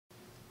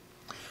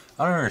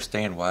I don't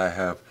understand why I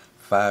have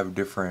 5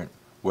 different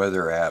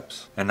weather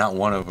apps and not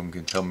one of them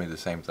can tell me the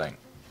same thing.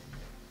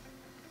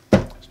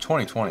 It's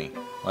 2020.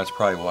 Well, that's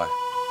probably why.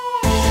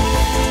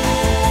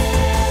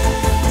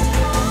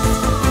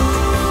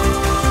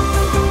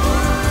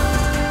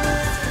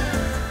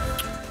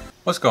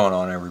 What's going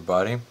on,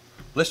 everybody?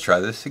 Let's try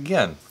this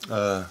again.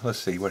 Let's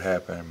see what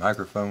happened.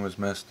 Microphone was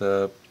messed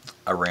up.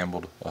 I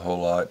rambled a whole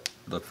lot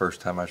the first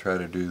time I tried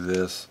to do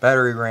this.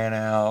 Battery ran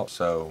out,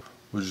 so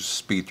we'll just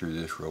speed through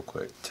this real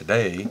quick.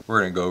 Today, we're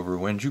going to go over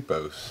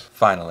WinJupos.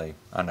 Finally,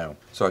 I know.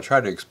 So I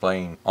tried to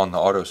explain on the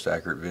auto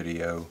stacker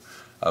video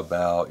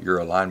about your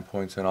align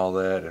points and all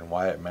that and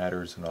why it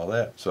matters and all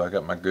that. So I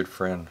got my good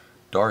friend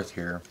Darth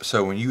here.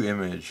 So when you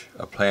image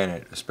a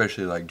planet,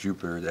 especially like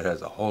Jupiter, that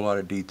has a whole lot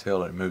of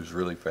detail and it moves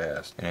really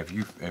fast, and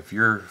if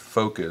you're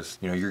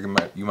focused, you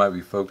might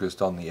be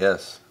focused on the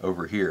S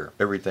over here.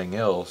 Everything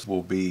else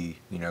will be,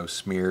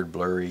 smeared,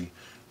 blurry,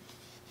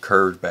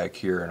 curved back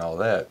here and all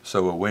that.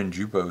 So what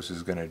WinJupos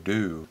is going to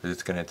do is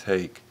it's going to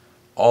take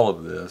all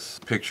of this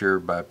picture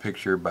by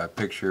picture by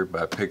picture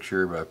by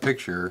picture by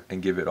picture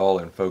and give it all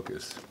in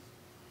focus.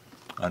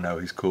 I know,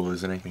 he's cool,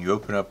 isn't he? When you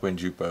open up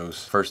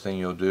WinJupos, first thing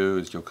you'll do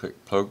is you'll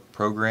click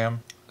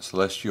Program,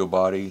 Celestial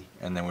Body,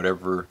 and then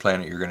whatever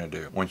planet you're going to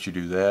do. Once you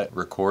do that,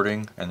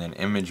 Recording, and then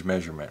Image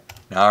Measurement.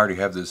 Now I already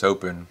have this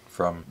open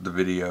from the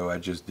video I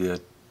just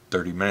did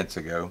 30 minutes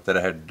ago that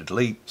I had to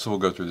delete, so we'll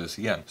go through this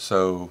again.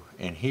 So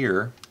in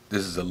here,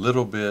 this is a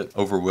little bit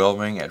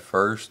overwhelming at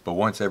first, but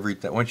once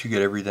you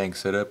get everything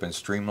set up and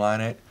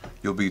streamline it,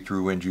 you'll be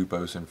through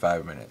WinJupos in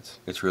 5 minutes.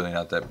 It's really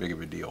not that big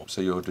of a deal.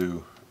 So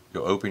you'll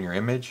open your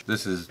image.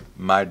 This is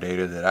my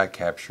data that I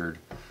captured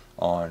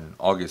on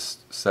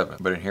August 7th.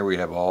 But in here we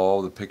have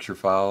all the picture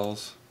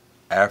files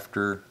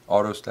after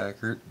auto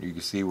stacker. You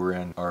can see we're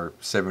in our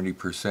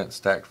 70%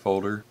 stacked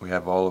folder. We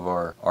have all of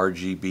our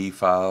RGB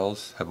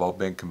files have all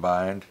been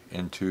combined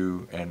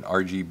into an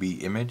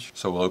RGB image.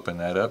 So we'll open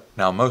that up.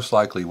 Now most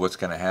likely what's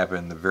going to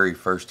happen the very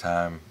first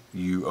time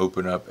you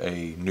open up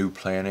a new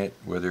planet,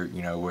 whether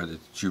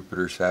it's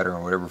Jupiter, Saturn,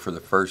 or whatever for the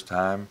first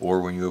time,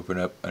 or when you open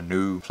up a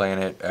new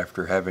planet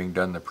after having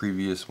done the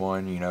previous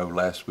one,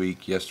 last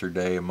week,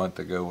 yesterday, a month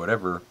ago,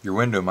 whatever, your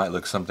window might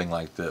look something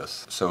like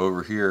this. So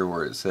over here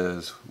where it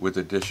says with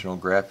additional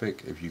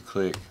graphic, if you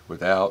click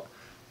without,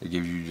 it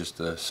gives you just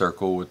a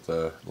circle with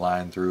the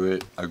line through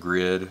it, a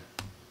grid,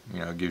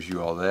 it gives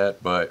you all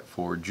that. But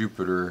for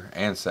Jupiter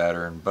and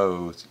Saturn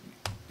both,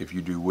 if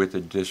you do with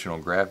additional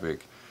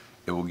graphic,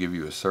 it will give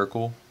you a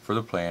circle for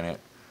the planet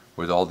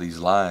with all these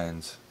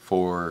lines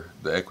for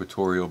the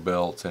equatorial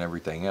belts and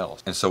everything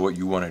else. And so what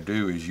you want to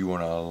do is you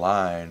want to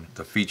align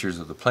the features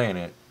of the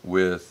planet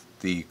with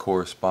the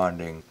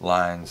corresponding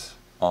lines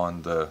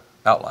on the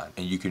outline.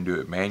 And you can do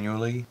it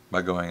manually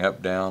by going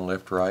up, down,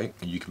 left, right.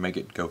 And you can make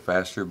it go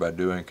faster by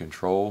doing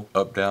Control,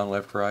 up, down,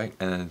 left, right.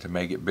 And then to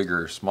make it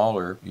bigger or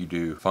smaller, you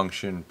do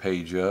Function,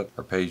 page up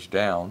or page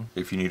down.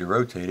 If you need to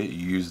rotate it,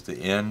 you use the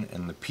N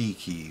and the P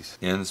keys.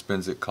 N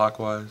spins it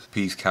clockwise,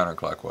 P's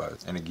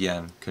counterclockwise. And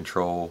again,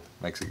 Control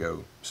makes it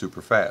go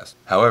super fast.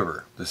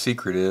 However, the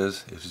secret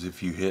is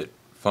if you hit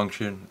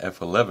Function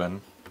F11,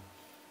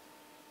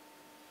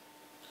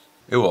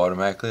 it will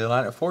automatically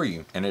align it for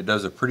you, and it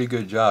does a pretty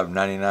good job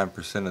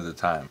 99% of the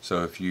time.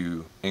 So if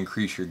you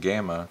increase your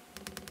gamma,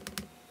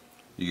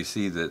 you can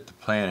see that the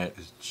planet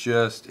is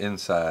just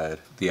inside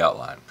the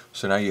outline.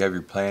 So now you have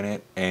your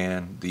planet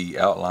and the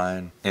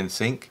outline in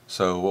sync.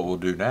 So what we'll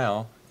do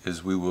now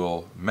is we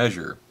will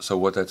measure. So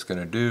what that's going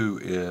to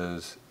do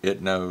is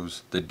it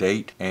knows the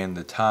date and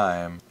the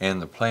time and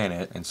the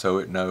planet, and so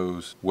it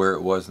knows where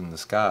it was in the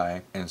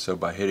sky. And so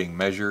by hitting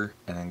measure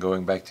and then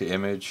going back to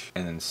image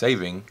and then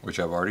saving, which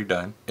I've already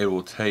done, it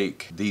will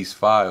take these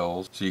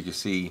files. So you can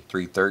see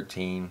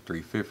 313,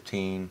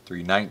 315,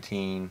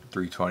 319,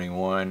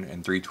 321,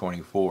 and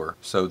 324.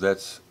 So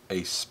that's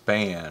a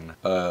span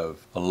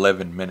of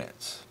 11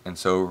 minutes. And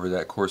so over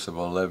that course of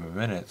 11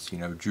 minutes,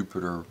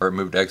 Jupiter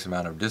moved X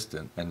amount of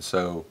distance. And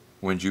so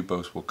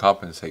WinJupos will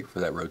compensate for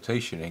that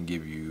rotation and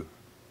give you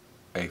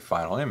a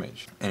final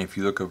image. And if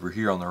you look over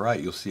here on the right,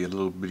 you'll see a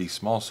little bitty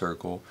small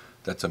circle.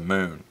 That's a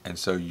moon. And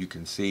so you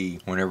can see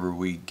whenever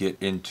we get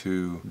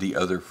into the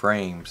other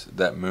frames,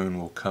 that moon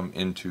will come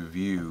into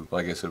view.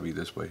 Well, I guess it'll be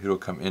this way. It'll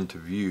come into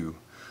view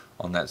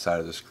on that side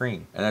of the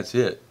screen. And that's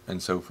it.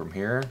 And so from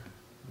here,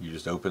 you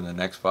just open the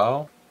next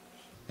file,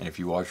 and if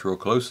you watch real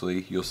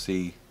closely, you'll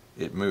see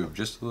it move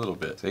just a little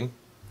bit. See?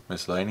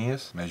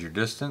 Miscellaneous, measure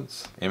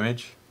distance,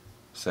 image,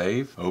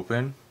 save,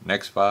 open,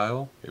 next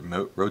file, it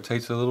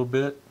rotates a little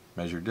bit,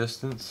 measure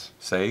distance,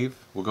 save.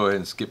 We'll go ahead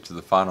and skip to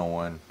the final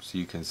one so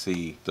you can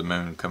see the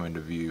moon come into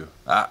view.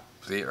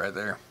 See it right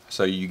there.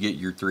 So you get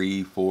your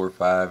 3, 4,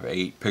 5,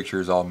 8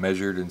 pictures all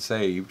measured and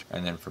saved,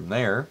 and then from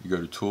there you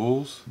go to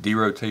Tools,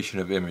 Derotation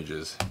of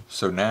Images.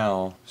 So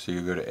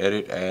you go to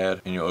Edit,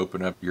 Add, and you'll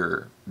open up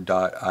your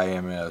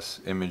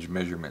 .ims image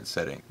measurement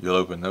setting. You'll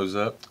open those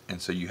up,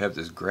 and so you have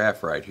this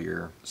graph right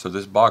here. So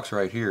this box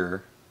right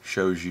here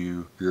shows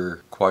you your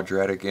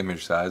quadratic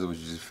image size, which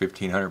is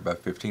 1500 by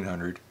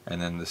 1500,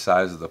 and then the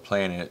size of the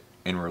planet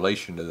in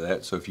relation to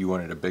that. So if you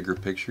wanted a bigger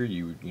picture,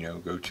 you know,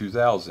 go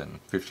 2000.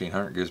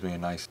 1500 gives me a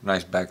nice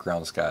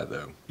background sky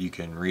though. You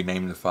can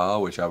rename the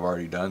file, which I've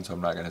already done, so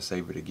I'm not going to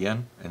save it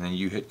again. And then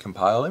you hit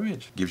compile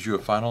image. Gives you a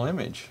final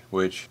image,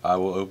 which I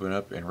will open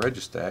up in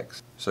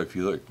Registax. So if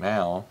you look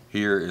now,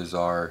 here is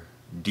our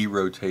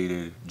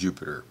derotated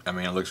Jupiter. I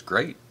mean, it looks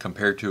great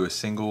compared to a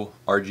single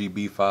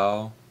RGB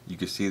file. You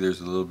can see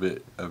there's a little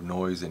bit of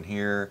noise in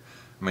here.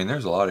 I mean,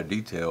 there's a lot of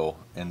detail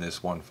in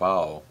this one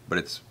file, but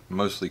it's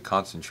mostly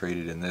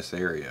concentrated in this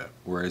area.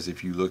 Whereas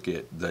if you look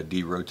at the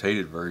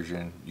derotated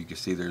version, you can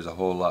see there's a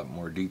whole lot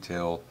more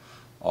detail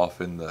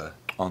off in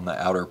on the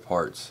outer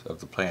parts of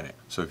the planet.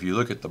 So if you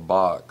look at the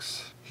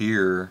box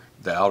here,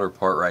 the outer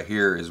part right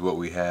here is what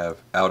we have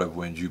out of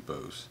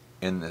WinJupos.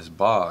 In this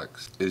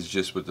box is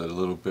just with a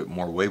little bit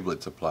more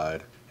wavelets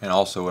applied. And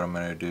also what I'm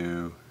going to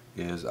do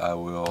is I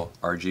will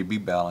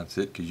RGB balance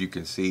it, because you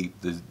can see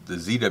the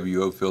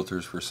ZWO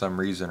filters for some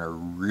reason are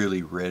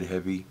really red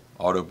heavy,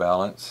 auto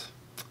balance.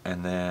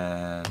 And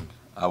then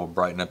I will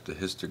brighten up the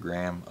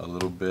histogram a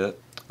little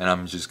bit, and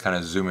I'm just kind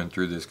of zooming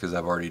through this because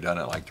I've already done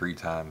it like 3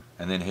 times,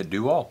 and then hit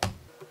do all.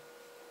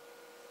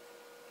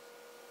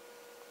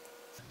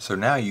 So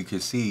now you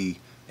can see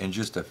in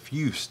just a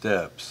few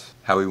steps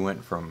how we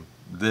went from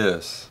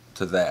this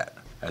to that.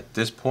 At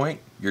this point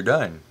you're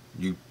done.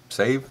 You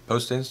save,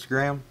 post to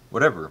Instagram,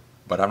 whatever.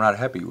 But I'm not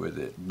happy with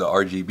it. The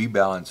RGB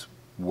balance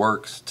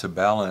works to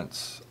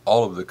balance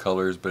all of the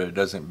colors, but it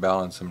doesn't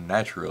balance them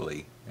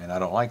naturally, and I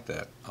don't like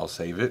that. I'll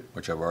save it,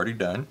 which I've already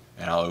done,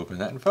 and I'll open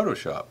that in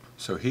Photoshop.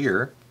 So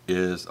here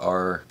is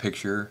our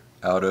picture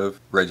out of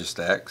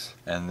Registax,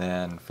 and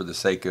then for the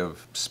sake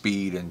of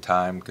speed and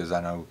time, because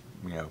I know,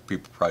 you know,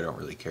 people probably don't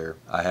really care,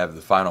 I have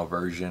the final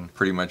version.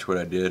 Pretty much what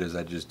I did is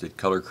I just did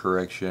color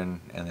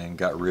correction and then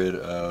got rid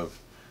of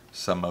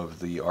some of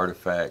the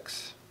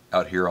artifacts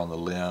out here on the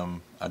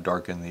limb. I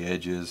darkened the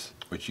edges,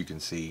 which you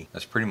can see.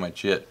 That's pretty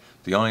much it.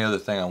 The only other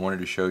thing I wanted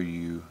to show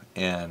you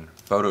in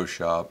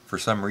Photoshop, for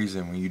some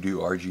reason when you do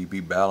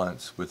RGB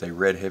balance with a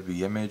red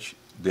heavy image,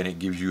 then it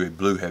gives you a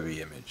blue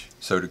heavy image.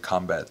 So to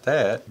combat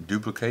that,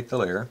 duplicate the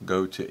layer,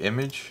 go to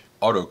image,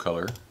 auto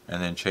color,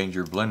 and then change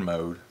your blend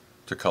mode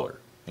to color.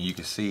 And you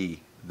can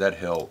see that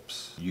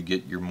helps. You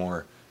get your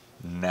more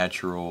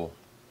natural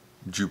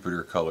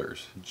Jupiter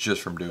colors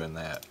just from doing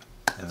that.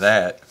 And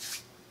that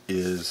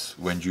is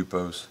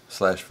WinJupos /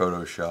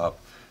 Photoshop.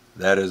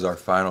 That is our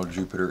final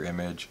Jupiter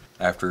image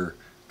after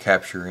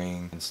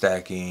capturing and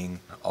stacking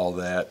all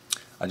that.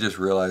 I just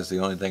realized the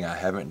only thing I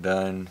haven't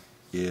done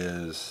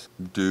is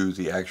do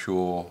the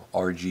actual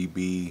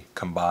RGB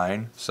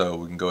combine. So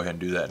we can go ahead and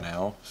do that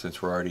now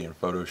since we're already in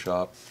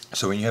Photoshop.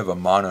 So when you have a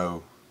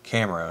mono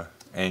camera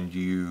and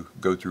you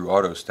go through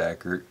Auto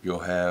Stacker, you'll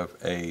have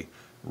a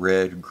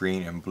red,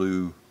 green, and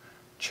blue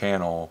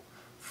channel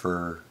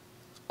for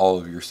all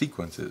of your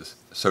sequences.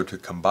 So to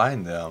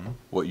combine them,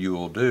 what you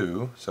will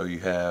do, so you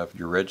have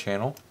your red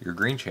channel, your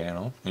green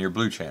channel, and your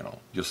blue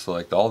channel. You'll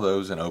select all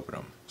those and open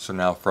them. So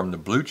now from the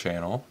blue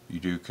channel,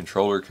 you do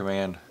Controller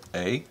Command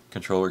A,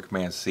 Controller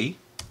Command C.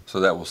 So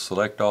that will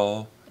select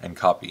all and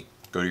copy.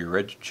 Go to your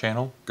red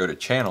channel, go to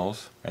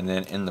Channels, and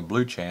then in the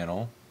blue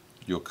channel,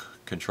 you'll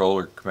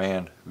Controller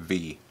Command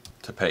V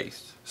to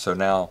paste. So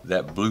now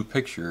that blue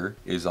picture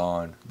is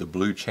on the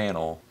blue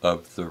channel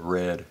of the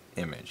red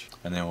image.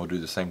 And then we'll do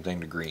the same thing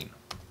to green.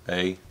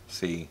 A,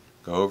 C,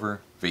 go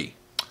over, V.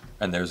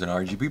 And there's an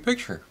RGB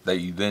picture that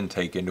you then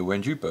take into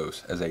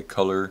WinJupos as a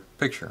color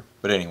picture.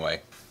 But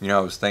anyway, you know,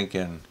 I was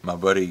thinking, my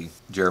buddy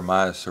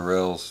Jeremiah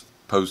Sorrells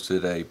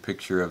posted a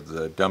picture of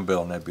the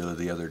Dumbbell Nebula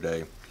the other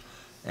day,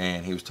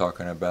 and he was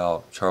talking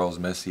about Charles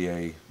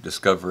Messier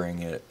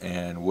discovering it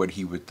and what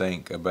he would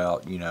think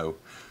about, you know,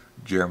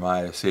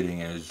 Jeremiah sitting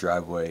in his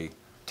driveway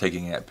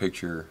taking that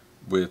picture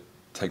with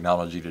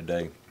technology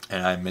today.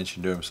 And I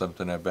mentioned to him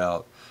something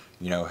about,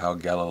 you know, how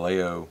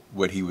Galileo,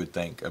 what he would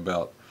think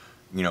about,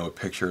 you know, a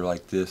picture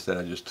like this that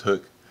I just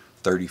took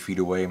 30 feet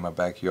away in my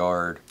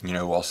backyard, you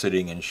know, while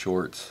sitting in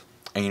shorts.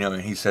 And, you know,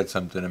 and he said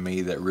something to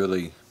me that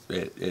really,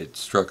 it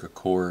struck a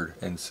chord,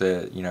 and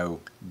said, you know,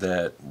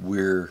 that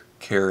we're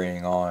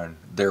carrying on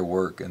their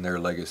work and their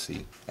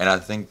legacy. And I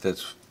think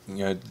that's,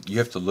 you know, you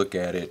have to look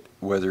at it,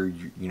 whether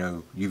you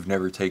know, you've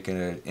never taken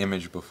an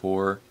image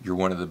before, you're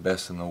one of the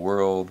best in the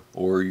world,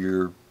 or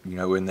you're, you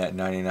know, in that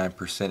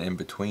 99% in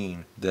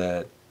between,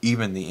 that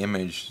even the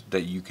image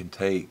that you can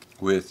take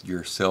with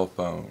your cell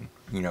phone,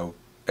 you know,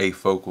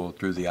 afocal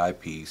through the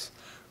eyepiece,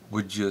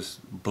 would just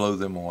blow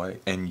them away.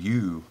 And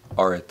you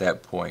are at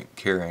that point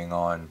carrying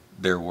on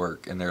their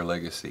work and their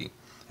legacy.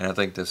 And I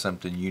think that's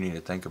something you need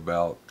to think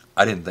about.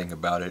 I didn't think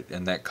about it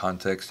in that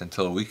context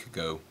until a week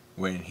ago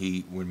when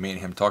me and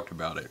him talked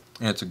about it.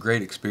 And it's a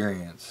great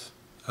experience.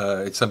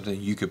 It's something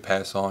you could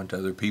pass on to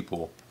other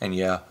people. And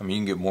yeah, I mean, you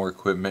can get more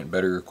equipment,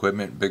 better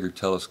equipment, bigger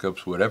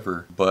telescopes,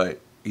 whatever.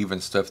 But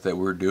even stuff that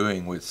we're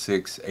doing with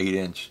 6,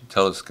 8-inch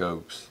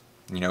telescopes,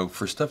 you know,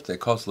 for stuff that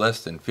costs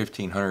less than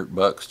 $1,500,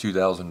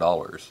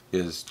 $2,000,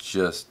 is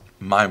just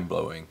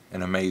mind-blowing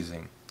and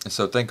amazing. And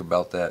so think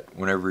about that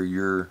whenever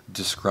you're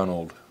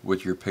disgruntled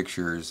with your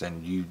pictures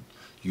and you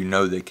you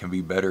know they can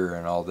be better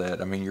and all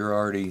that. I mean, you're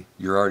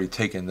already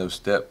taking those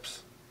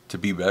steps to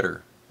be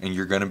better, and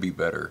you're gonna be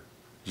better.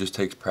 It just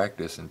takes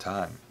practice and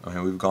time. I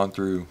mean, we've gone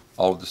through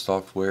all of the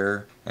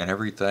software and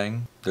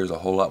everything. There's a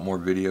whole lot more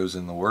videos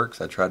in the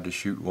works. I tried to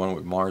shoot one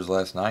with Mars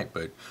last night,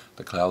 but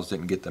the clouds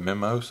didn't get the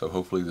memo, so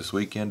hopefully this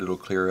weekend it'll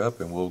clear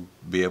up and we'll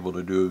be able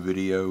to do a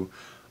video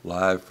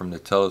live from the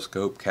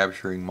telescope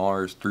capturing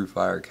Mars through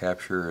fire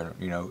capture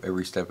and, you know,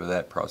 every step of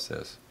that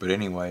process. But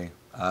anyway,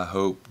 I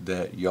hope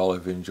that y'all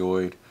have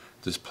enjoyed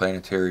this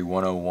Planetary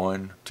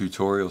 101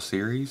 tutorial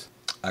series.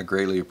 I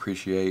greatly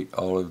appreciate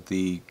all of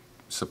the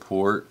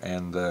support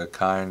and the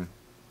kind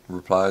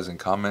replies and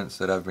comments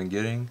that I've been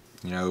getting.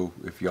 You know,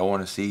 if y'all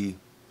want to see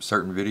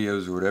certain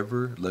videos or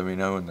whatever, let me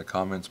know in the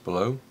comments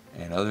below.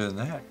 And other than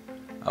that,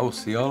 I will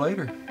see y'all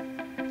later.